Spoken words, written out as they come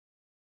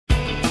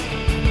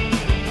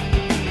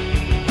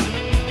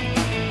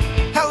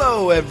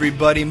Hello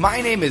everybody, my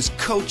name is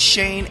Coach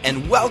Shane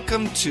and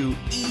welcome to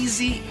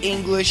Easy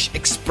English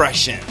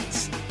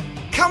Expressions.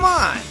 Come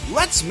on,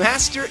 let's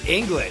master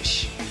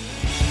English.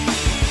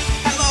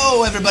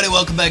 Hello everybody,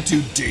 welcome back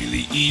to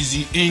Daily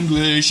Easy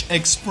English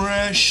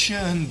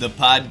Expression, the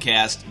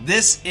podcast.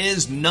 This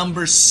is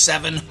number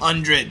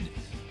 700.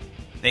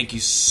 Thank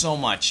you so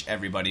much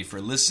everybody for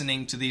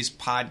listening to these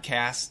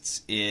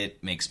podcasts.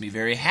 It makes me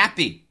very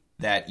happy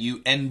that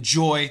you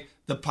enjoy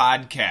the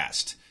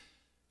podcast.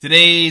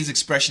 Today's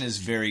expression is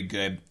very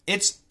good.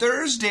 It's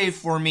Thursday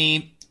for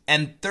me,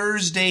 and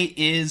Thursday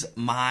is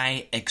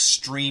my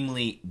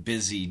extremely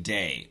busy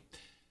day.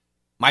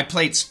 My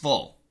plate's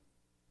full.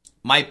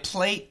 My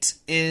plate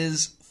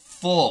is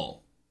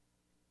full.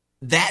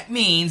 That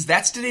means,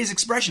 that's today's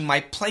expression,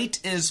 my plate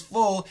is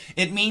full.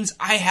 It means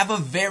I have a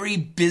very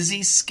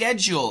busy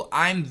schedule.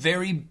 I'm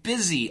very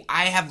busy.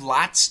 I have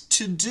lots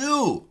to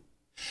do.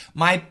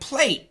 My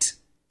plate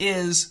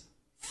is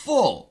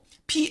full.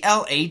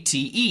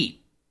 P-L-A-T-E.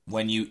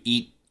 When you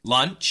eat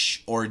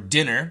lunch or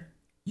dinner,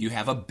 you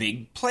have a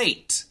big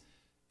plate.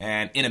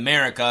 And in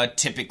America,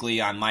 typically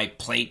on my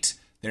plate,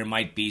 there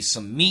might be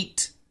some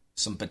meat,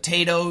 some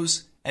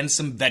potatoes, and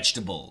some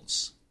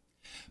vegetables.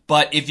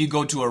 But if you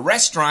go to a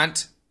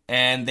restaurant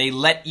and they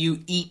let you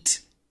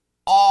eat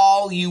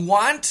all you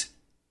want,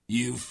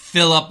 you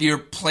fill up your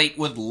plate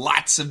with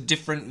lots of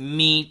different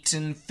meat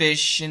and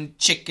fish and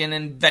chicken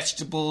and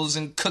vegetables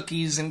and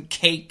cookies and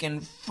cake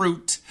and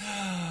fruit.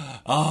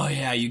 Oh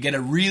yeah, you get a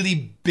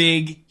really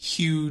big,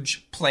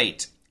 huge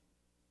plate.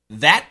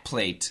 That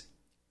plate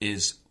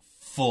is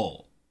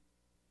full.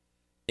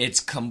 It's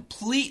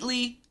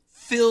completely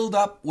filled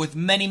up with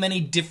many,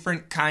 many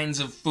different kinds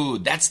of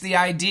food. That's the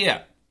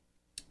idea.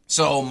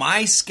 So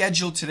my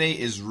schedule today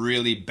is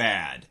really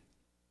bad.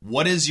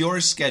 What is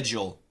your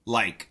schedule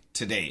like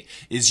today?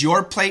 Is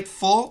your plate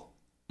full?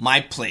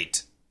 My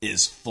plate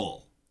is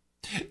full.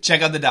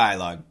 Check out the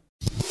dialogue.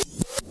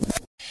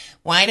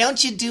 Why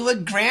don't you do a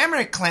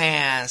grammar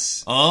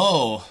class?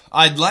 Oh,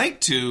 I'd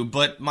like to,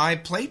 but my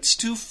plate's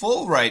too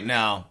full right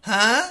now.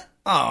 Huh?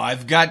 Oh,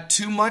 I've got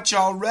too much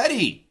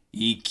already.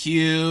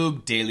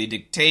 EQ, daily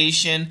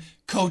dictation,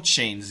 Coach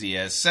Shane's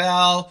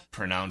ESL,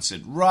 pronounce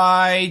it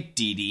right,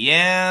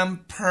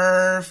 DDM,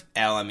 Perf,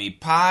 LME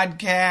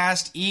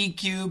podcast,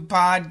 EQ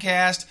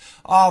podcast,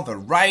 all the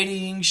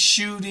writing,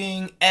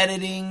 shooting,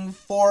 editing,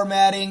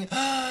 formatting.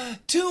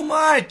 Too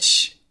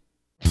much.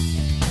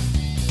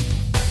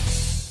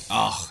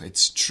 Oh,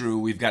 it's true.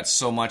 We've got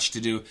so much to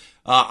do.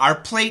 Our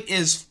plate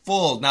is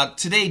full. Now,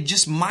 today,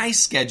 just my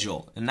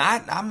schedule. And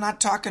I'm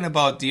not talking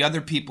about the other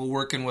people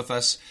working with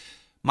us.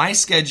 My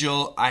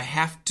schedule, I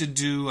have to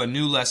do a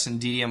new lesson,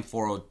 DDM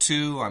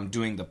 402. I'm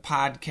doing the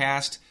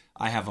podcast.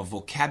 I have a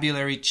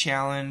vocabulary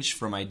challenge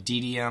for my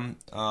DDM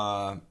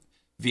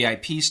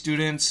VIP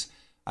students.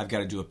 I've got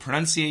to do a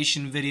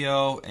pronunciation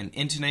video, an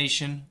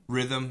intonation,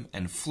 rhythm,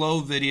 and flow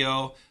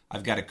video.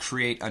 I've got to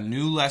create a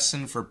new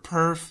lesson for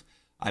Perf.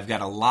 I've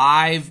got a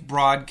live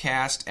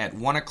broadcast at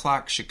 1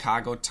 o'clock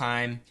Chicago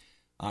time.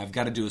 I've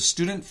got to do a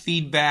student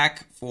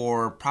feedback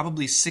for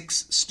probably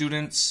 6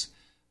 students.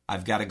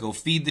 I've got to go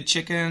feed the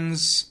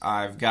chickens.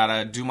 I've got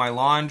to do my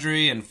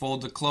laundry and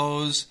fold the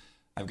clothes.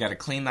 I've got to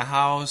clean the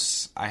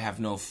house. I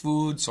have no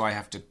food, so I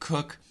have to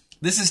cook.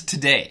 This is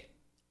today.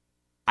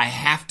 I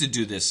have to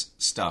do this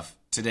stuff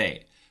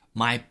today.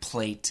 My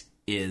plate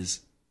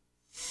is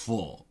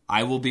full.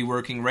 I will be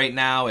working right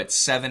now at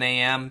 7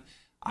 a.m.,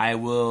 I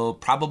will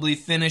probably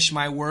finish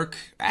my work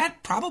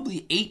at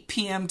probably 8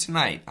 p.m.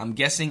 tonight. I'm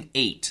guessing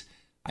 8.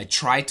 I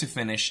try to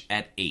finish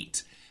at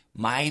 8.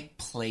 My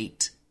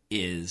plate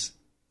is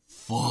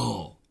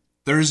full.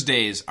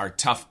 Thursdays are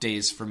tough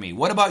days for me.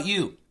 What about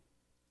you?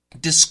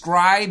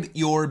 Describe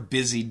your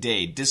busy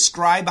day.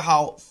 Describe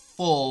how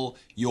full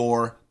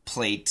your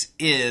plate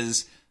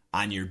is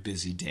on your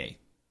busy day.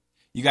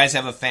 You guys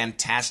have a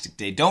fantastic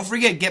day. Don't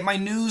forget, get my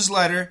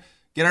newsletter.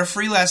 Get our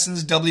free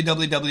lessons,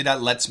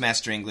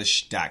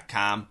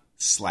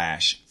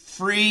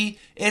 www.letsmasterenglish.com/free.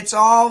 It's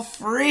all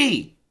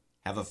free.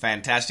 Have a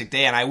fantastic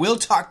day, and I will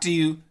talk to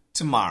you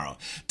tomorrow.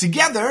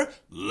 Together,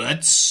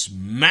 let's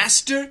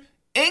master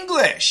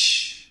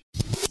English.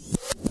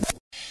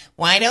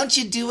 Why don't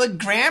you do a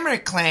grammar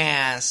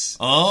class?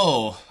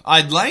 Oh,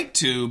 I'd like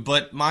to,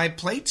 but my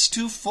plate's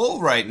too full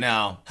right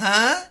now.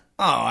 Huh?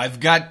 Oh, I've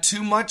got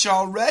too much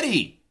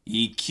already.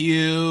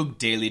 EQ,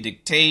 daily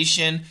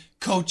dictation,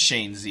 Coach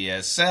Shane's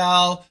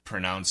ESL,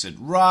 pronounce it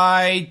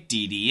right,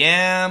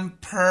 DDM,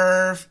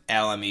 Perf,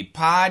 LME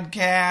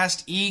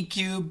podcast,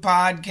 EQ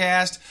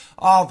podcast,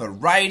 all the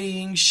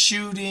writing,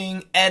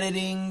 shooting,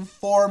 editing,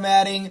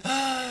 formatting.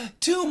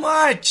 Too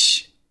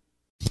much.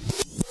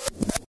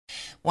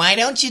 Why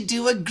don't you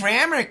do a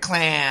grammar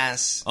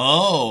class?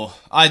 Oh,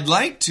 I'd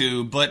like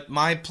to, but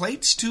my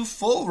plate's too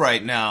full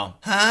right now.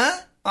 Huh?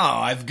 Oh,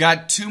 I've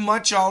got too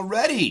much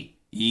already.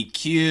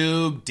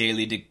 EQ,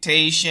 daily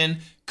dictation,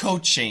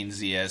 Coach Shane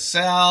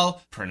ZSL,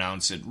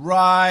 Pronounce It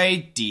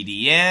Right,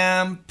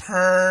 DDM,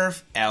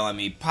 Perf,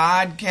 LME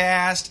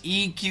Podcast,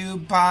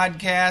 EQ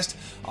Podcast,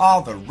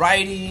 all the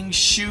writing,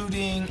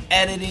 shooting,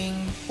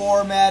 editing,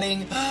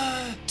 formatting.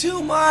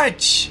 Too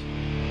much!